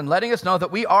for us and letting us know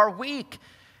that we are weak.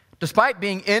 Despite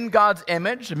being in God's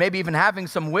image and maybe even having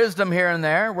some wisdom here and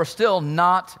there, we're still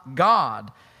not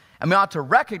God. And we ought to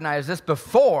recognize this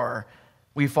before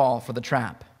we fall for the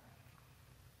trap.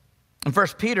 In 1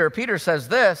 Peter says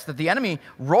this, that the enemy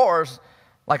roams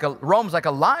like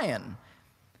a lion.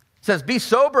 It says, be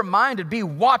sober-minded, be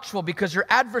watchful, because your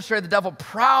adversary, the devil,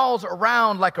 prowls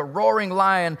around like a roaring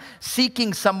lion,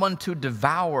 seeking someone to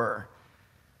devour.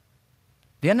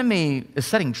 The enemy is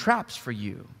setting traps for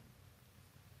you.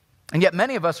 And yet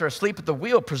many of us are asleep at the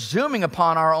wheel, presuming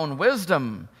upon our own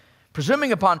wisdom,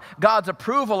 presuming upon God's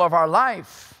approval of our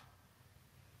life.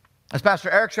 As Pastor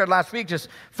Eric shared last week, just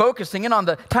focusing in on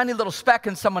the tiny little speck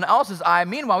in someone else's eye.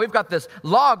 Meanwhile, we've got this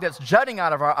log that's jutting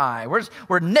out of our eye. We're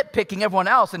nitpicking everyone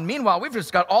else. And meanwhile, we've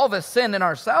just got all this sin in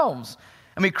ourselves.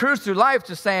 And we cruise through life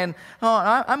just saying,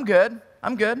 oh, I'm good.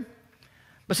 I'm good.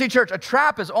 But see, church, a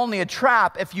trap is only a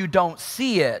trap if you don't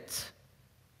see it.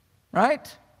 Right?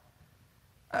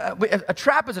 A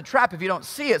trap is a trap if you don't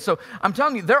see it. So I'm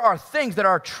telling you, there are things that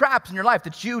are traps in your life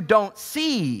that you don't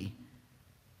see.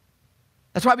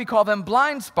 That's why we call them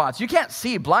blind spots. You can't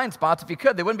see blind spots. If you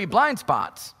could, they wouldn't be blind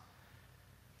spots.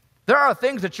 There are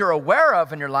things that you're aware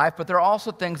of in your life, but there are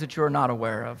also things that you're not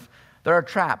aware of. There are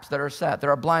traps that are set.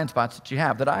 There are blind spots that you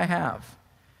have, that I have.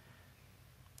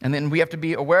 And then we have to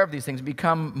be aware of these things,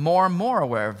 become more and more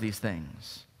aware of these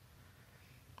things.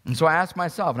 And so I ask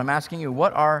myself, and I'm asking you,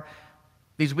 what are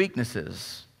these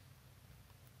weaknesses?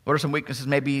 What are some weaknesses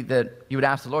maybe that you would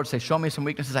ask the Lord, say, show me some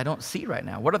weaknesses I don't see right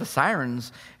now? What are the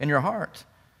sirens in your heart?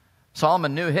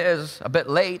 Solomon knew his a bit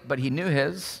late, but he knew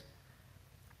his.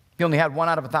 He only had 1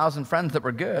 out of 1,000 friends that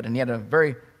were good, and he had a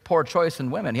very poor choice in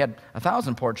women. He had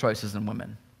 1,000 poor choices in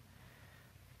women.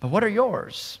 But what are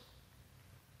yours?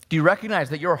 Do you recognize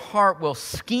that your heart will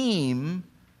scheme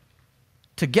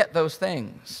to get those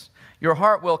things? Your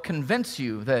heart will convince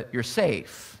you that you're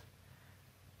safe.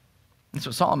 That's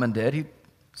what Solomon did. He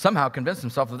somehow convinced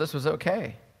himself that this was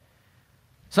okay.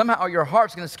 Somehow your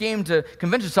heart's going to scheme to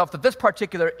convince yourself that this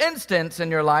particular instance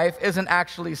in your life isn't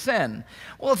actually sin.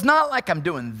 Well, it's not like I'm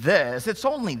doing this. It's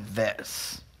only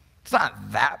this. It's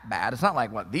not that bad. It's not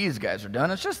like what these guys are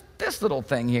doing. It's just this little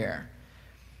thing here.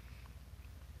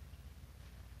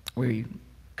 We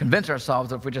convince ourselves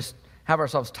that if we just have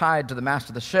ourselves tied to the mast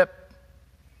of the ship,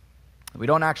 we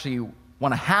don't actually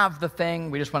want to have the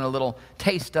thing. We just want a little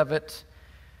taste of it.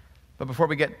 But before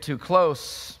we get too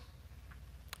close,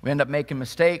 we end up making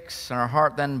mistakes, and our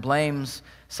heart then blames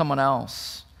someone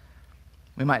else.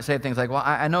 We might say things like, well,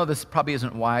 I know this probably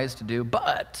isn't wise to do,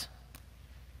 but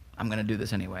I'm going to do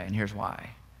this anyway, and here's why.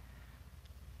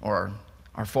 Or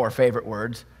our 4 favorite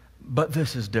words, but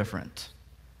this is different.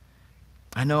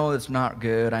 I know it's not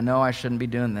good. I know I shouldn't be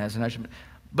doing this,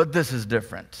 but this is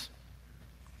different.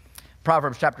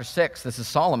 Proverbs chapter 6, this is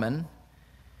Solomon.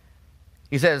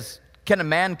 He says, can a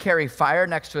man carry fire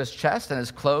next to his chest and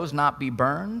his clothes not be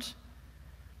burned?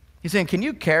 He's saying, can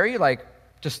you carry like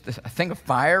just a thing of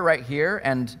fire right here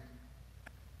and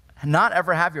not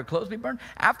ever have your clothes be burned?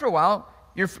 After a while,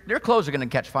 your clothes are going to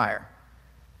catch fire.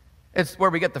 It's where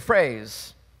we get the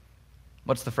phrase.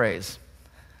 What's the phrase?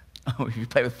 Oh, if you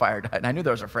play with fire, I knew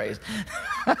there was a phrase.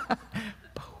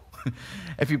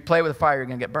 If you play with fire, you're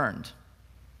going to get burned.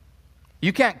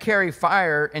 You can't carry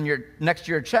fire next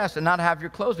to your chest and not have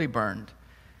your clothes be burned.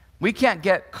 We can't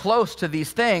get close to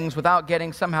these things without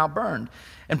getting somehow burned.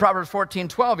 In Proverbs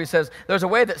 14:12, he says, there's a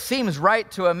way that seems right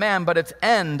to a man, but its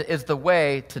end is the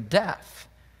way to death.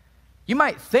 You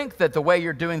might think that the way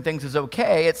you're doing things is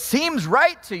okay. It seems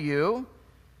right to you,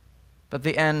 but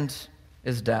the end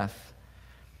is death.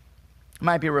 It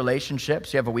might be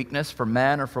relationships. You have a weakness for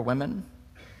men or for women.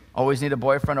 Always need a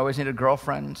boyfriend, always need a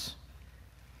girlfriend.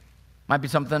 Might be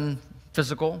something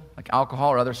physical, like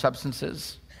alcohol or other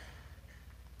substances.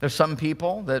 There's some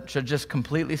people that should just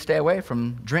completely stay away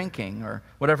from drinking or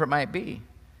whatever it might be.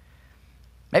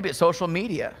 Maybe it's social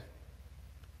media.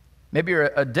 Maybe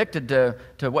you're addicted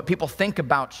to what people think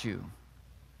about you.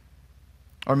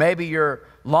 Or maybe you're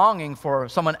longing for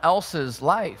someone else's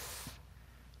life.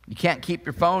 You can't keep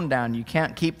your phone down. You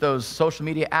can't keep those social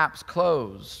media apps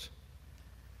closed.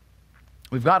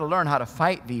 We've got to learn how to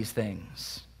fight these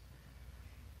things.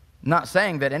 Not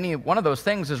saying that any one of those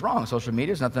things is wrong. Social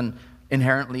media is nothing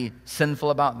inherently sinful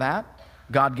about that.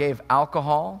 God gave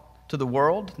alcohol to the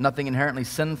world, nothing inherently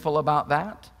sinful about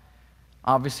that.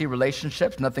 Obviously,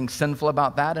 relationships, nothing sinful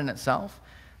about that in itself.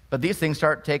 But these things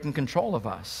start taking control of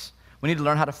us. We need to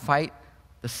learn how to fight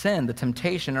the sin, the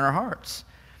temptation in our hearts.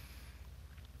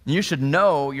 You should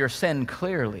know your sin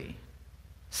clearly.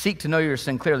 Seek to know your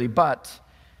sin clearly, but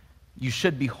you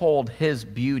should behold His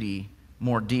beauty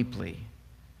more deeply.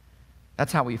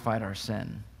 That's how we fight our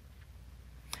sin.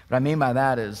 What I mean by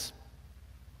that is,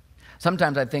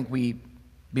 sometimes I think we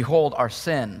behold our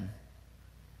sin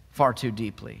far too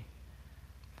deeply.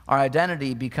 Our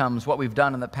identity becomes what we've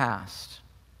done in the past,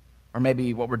 or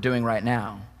maybe what we're doing right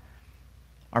now.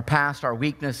 Our past, our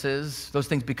weaknesses, those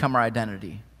things become our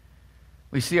identity.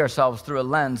 We see ourselves through a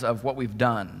lens of what we've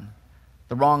done,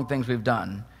 the wrong things we've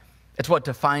done. It's what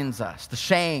defines us. The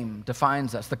shame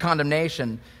defines us. The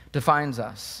condemnation defines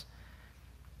us.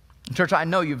 Church, I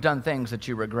know you've done things that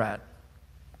you regret.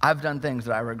 I've done things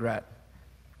that I regret.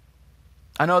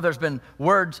 I know there's been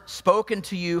words spoken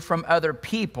to you from other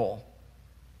people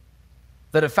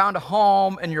that have found a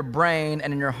home in your brain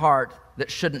and in your heart that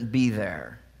shouldn't be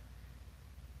there.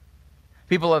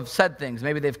 People have said things.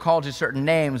 Maybe they've called you certain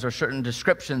names or certain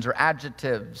descriptions or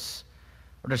adjectives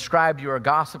or described you or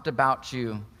gossiped about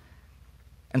you.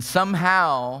 And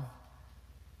somehow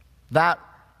that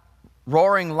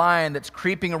roaring lion that's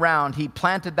creeping around, he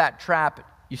planted that trap.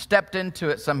 You stepped into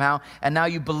it somehow, and now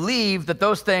you believe that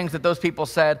those things that those people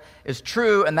said is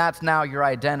true, and that's now your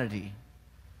identity.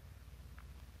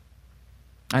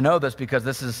 I know this because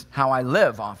this is how I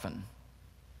live often.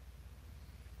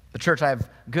 The church, I have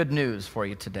good news for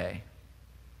you today.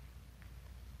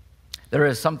 There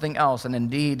is something else, and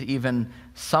indeed even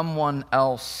someone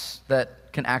else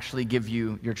that can actually give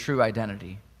you your true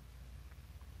identity.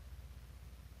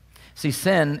 See,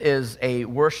 sin is a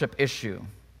worship issue.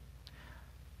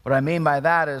 What I mean by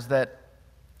that is that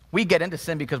we get into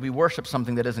sin because we worship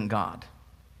something that isn't God.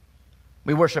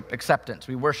 We worship acceptance.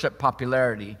 We worship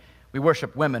popularity. We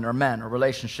worship women or men or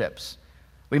relationships.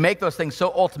 We make those things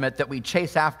so ultimate that we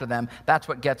chase after them. That's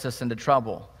what gets us into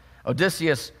trouble.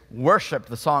 Odysseus worshiped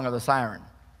the Song of the Siren.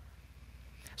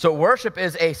 So worship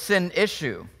is a sin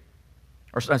issue.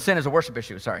 Or sin is a worship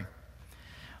issue, sorry.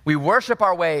 We worship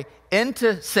our way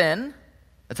into sin.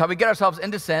 That's how we get ourselves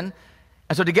into sin.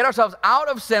 And so to get ourselves out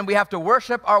of sin, we have to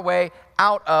worship our way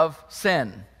out of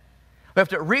sin. We have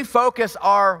to refocus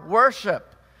our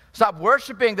worship. Stop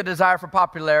worshiping the desire for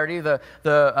popularity, the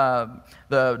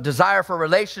desire for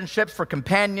relationships, for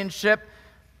companionship,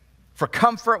 for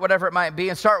comfort, whatever it might be,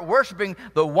 and start worshiping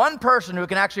the one person who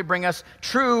can actually bring us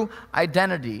true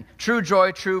identity, true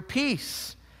joy, true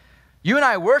peace. You and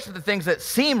I worship the things that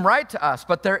seem right to us,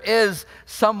 but there is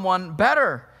someone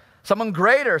better, someone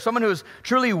greater, someone who's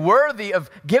truly worthy of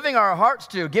giving our hearts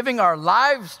to, giving our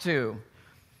lives to,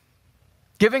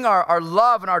 giving our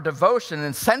love and our devotion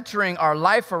and centering our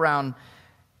life around.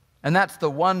 And that's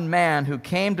the one man who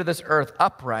came to this earth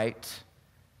upright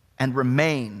and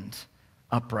remained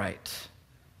upright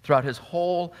throughout his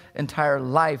whole entire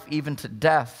life, even to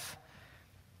death.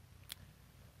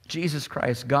 Jesus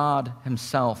Christ, God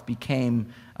himself,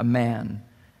 became a man.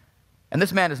 And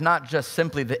this man is not just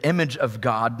simply the image of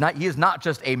God. He is not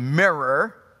just a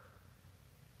mirror.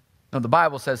 No, the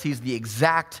Bible says he's the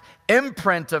exact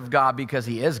imprint of God because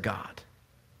he is God.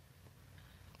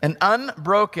 An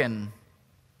unbroken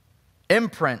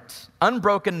imprint,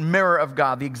 unbroken mirror of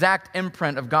God, the exact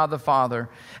imprint of God the Father.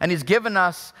 And he's given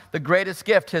us the greatest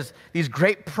gift, these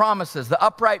great promises. The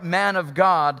upright man of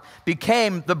God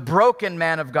became the broken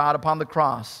man of God upon the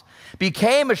cross,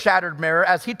 became a shattered mirror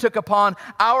as he took upon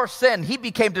our sin. He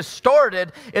became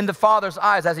distorted in the Father's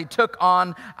eyes as he took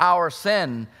on our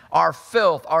sin, our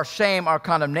filth, our shame, our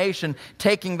condemnation,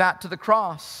 taking that to the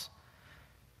cross.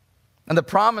 And the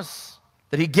promise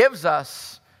that he gives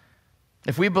us,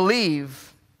 if we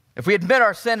believe, if we admit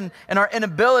our sin and our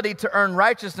inability to earn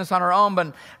righteousness on our own,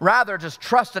 but rather just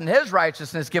trust in his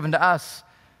righteousness given to us,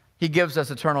 he gives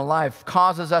us eternal life,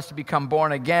 causes us to become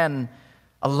born again,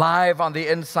 alive on the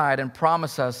inside, and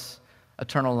promise us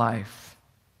eternal life.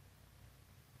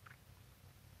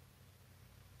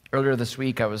 Earlier this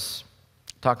week, I was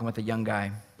talking with a young guy,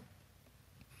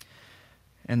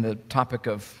 and the topic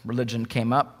of religion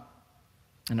came up,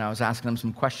 and I was asking him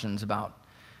some questions about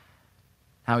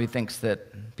how he thinks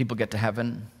that people get to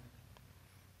heaven.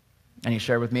 And he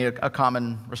shared with me a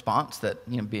common response that,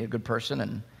 be a good person.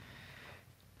 And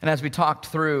as we talked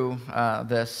through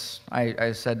this,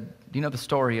 I said, do you know the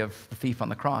story of the thief on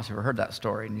the cross? Have you ever heard that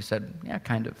story? And he said, yeah,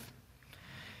 kind of.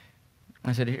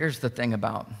 I said, here's the thing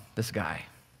about this guy.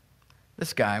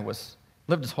 This guy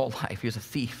lived his whole life. He was a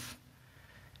thief.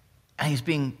 And he's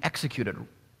being executed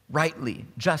rightly,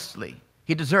 justly.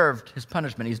 He deserved his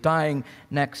punishment. He's dying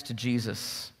next to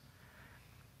Jesus.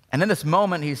 And in this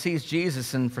moment, he sees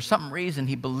Jesus, and for some reason,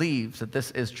 he believes that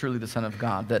this is truly the Son of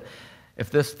God, that if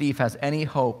this thief has any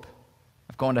hope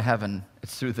of going to heaven,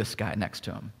 it's through this guy next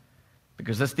to him,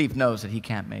 because this thief knows that he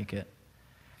can't make it.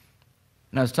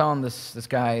 And I was telling this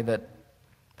guy that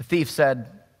the thief said,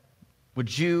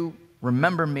 "Would you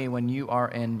remember me when you are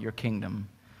in your kingdom?"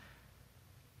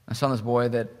 I was telling this boy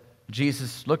that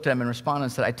Jesus looked at him and responded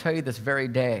and said, "I tell you this very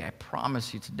day, I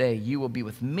promise you today, you will be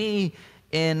with me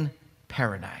in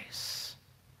paradise."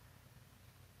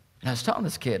 And I was telling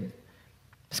this kid,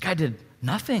 this guy did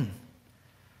nothing.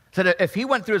 Said if he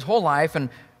went through his whole life and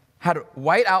had a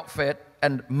white outfit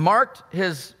and marked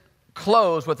his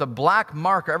clothes with a black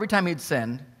marker every time he'd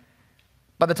sinned,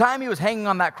 by the time he was hanging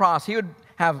on that cross, he would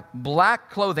have black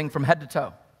clothing from head to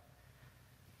toe.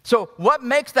 So what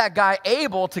makes that guy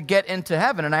able to get into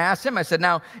heaven? And I asked him, I said,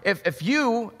 now, if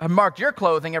you had marked your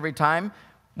clothing every time,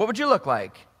 what would you look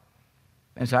like?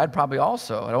 And so I'd probably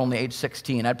also, at only age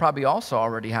 16, I'd probably also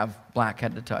already have black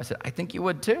head to toe. I said, I think you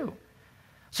would too.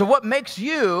 So what makes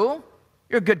you,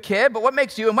 you're a good kid, but what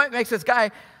makes you, and what makes this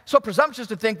guy so presumptuous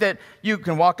to think that you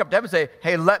can walk up to heaven and say,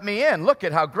 hey, let me in. Look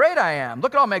at how great I am.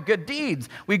 Look at all my good deeds.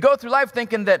 We go through life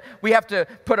thinking that we have to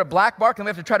put a black mark and we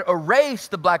have to try to erase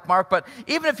the black mark. But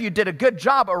even if you did a good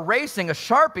job erasing a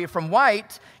Sharpie from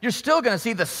white, you're still going to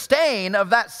see the stain of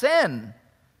that sin.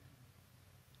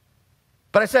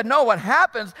 But I said, no, what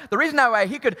happens, the reason why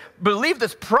he could believe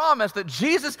this promise that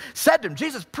Jesus said to him,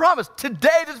 Jesus promised,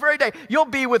 today, this very day, you'll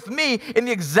be with me in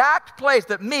the exact place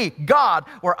that me, God,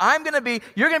 where I'm going to be,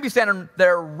 you're going to be standing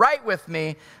there right with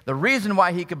me. The reason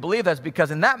why he could believe that is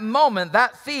because in that moment,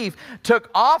 that thief took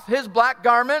off his black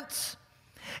garments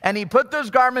and he put those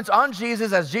garments on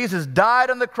Jesus as Jesus died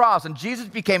on the cross. And Jesus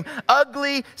became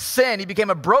ugly sin. He became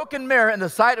a broken mirror in the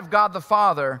sight of God the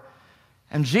Father.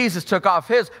 And Jesus took off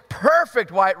his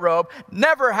perfect white robe,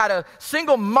 never had a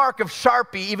single mark of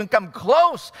Sharpie even come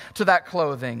close to that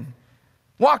clothing.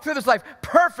 Walked through this life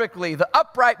perfectly, the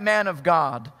upright man of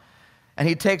God. And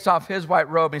he takes off his white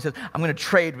robe and he says, I'm going to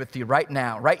trade with you right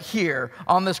now, right here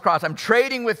on this cross. I'm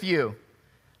trading with you.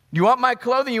 You want my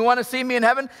clothing? You want to see me in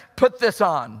heaven? Put this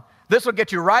on. This will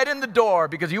get you right in the door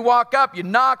because you walk up, you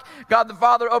knock, God the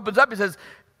Father opens up, he says,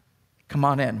 come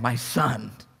on in, my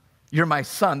son. You're my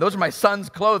son. Those are my son's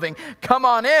clothing. Come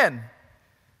on in.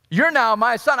 You're now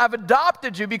my son. I've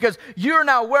adopted you because you're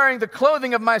now wearing the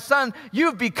clothing of my son.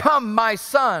 You've become my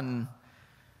son.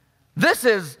 This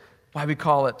is why we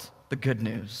call it the good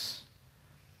news.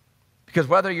 Because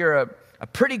whether you're a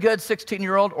pretty good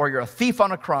 16-year-old or you're a thief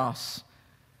on a cross,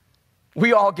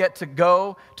 we all get to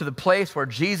go to the place where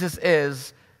Jesus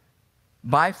is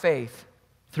by faith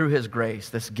through his grace,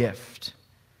 this gift.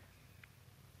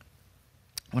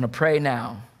 I want to pray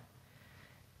now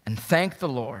and thank the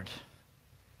Lord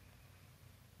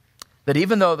that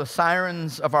even though the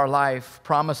sirens of our life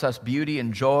promise us beauty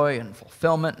and joy and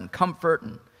fulfillment and comfort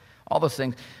and all those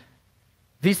things,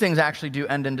 these things actually do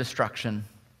end in destruction.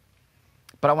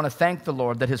 But I want to thank the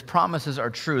Lord that his promises are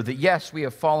true, that yes, we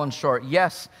have fallen short.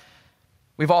 Yes,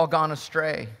 we've all gone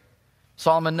astray.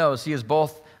 Solomon knows he is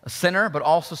both a sinner, but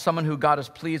also someone who God is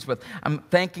pleased with. I'm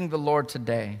thanking the Lord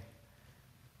today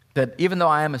that even though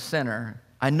I am a sinner,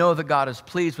 I know that God is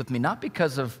pleased with me, not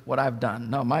because of what I've done.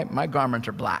 No, my garments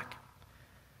are black.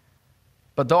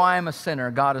 But though I am a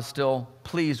sinner, God is still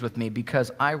pleased with me because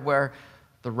I wear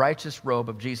the righteous robe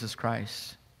of Jesus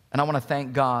Christ. And I want to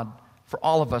thank God for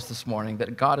all of us this morning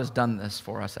that God has done this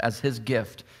for us as his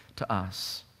gift to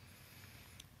us.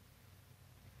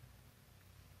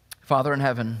 Father in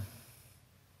heaven,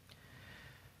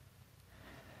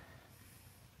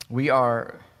 we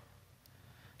are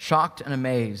shocked and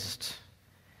amazed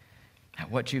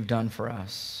at what you've done for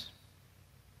us.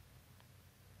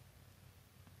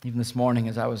 Even this morning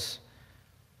as I was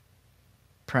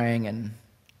praying and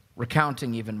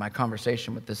recounting even my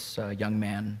conversation with this young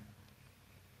man,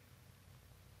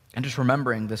 and just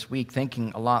remembering this week,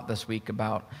 thinking a lot this week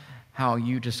about how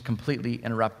you just completely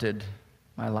interrupted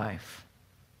my life.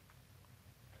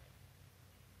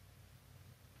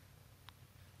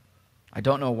 I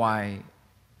don't know why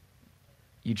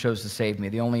you chose to save me.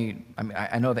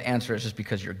 I know the answer is just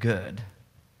because you're good,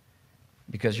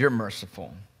 because you're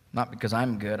merciful, not because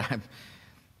I'm good.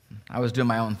 I was doing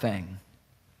my own thing,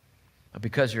 but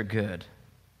because you're good.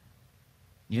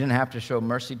 You didn't have to show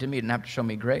mercy to me. You didn't have to show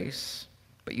me grace,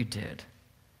 but you did.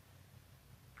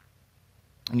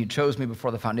 And you chose me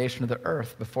before the foundation of the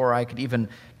earth, before I could even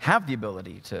have the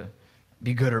ability to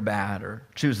be good or bad or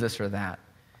choose this or that.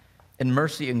 In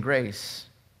mercy and grace,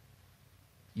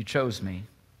 you chose me,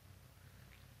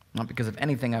 not because of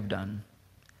anything I've done,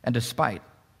 and despite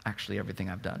actually everything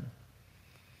I've done.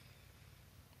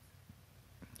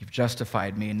 You've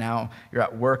justified me, and now you're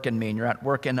at work in me, and you're at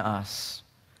work in us.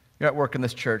 You're at work in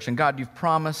this church. And God, you've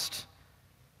promised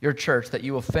your church that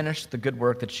you will finish the good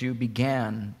work that you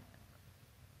began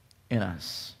in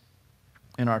us,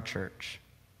 in our church,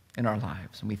 in our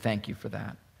lives. And we thank you for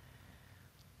that.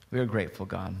 We are grateful,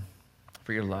 God,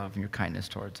 for your love and your kindness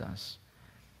towards us.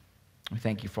 We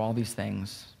thank you for all these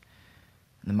things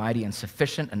in the mighty and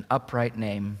sufficient and upright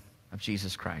name of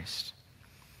Jesus Christ.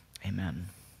 Amen.